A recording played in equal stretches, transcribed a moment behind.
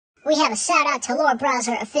we have a shout out to Lore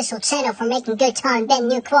Browser official channel for making good time Ben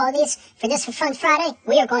new qualities. For this for Fun Friday,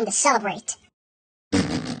 we are going to celebrate.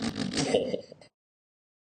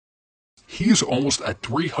 He is almost at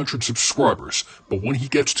 300 subscribers, but when he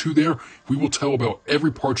gets to there, we will tell about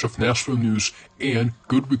every part of national news and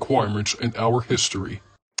good requirements in our history.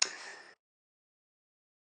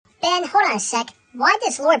 Ben, hold on a sec. Why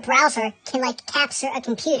does Lore Browser can capture a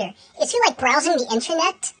computer? Is he browsing the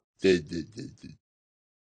internet?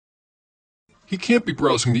 He can't be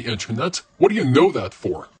browsing the internet. What do you know that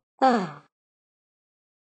for?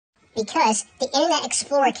 Because the Internet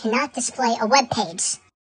Explorer cannot display a web page.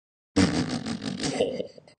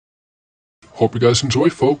 Hope you guys enjoy,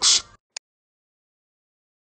 folks.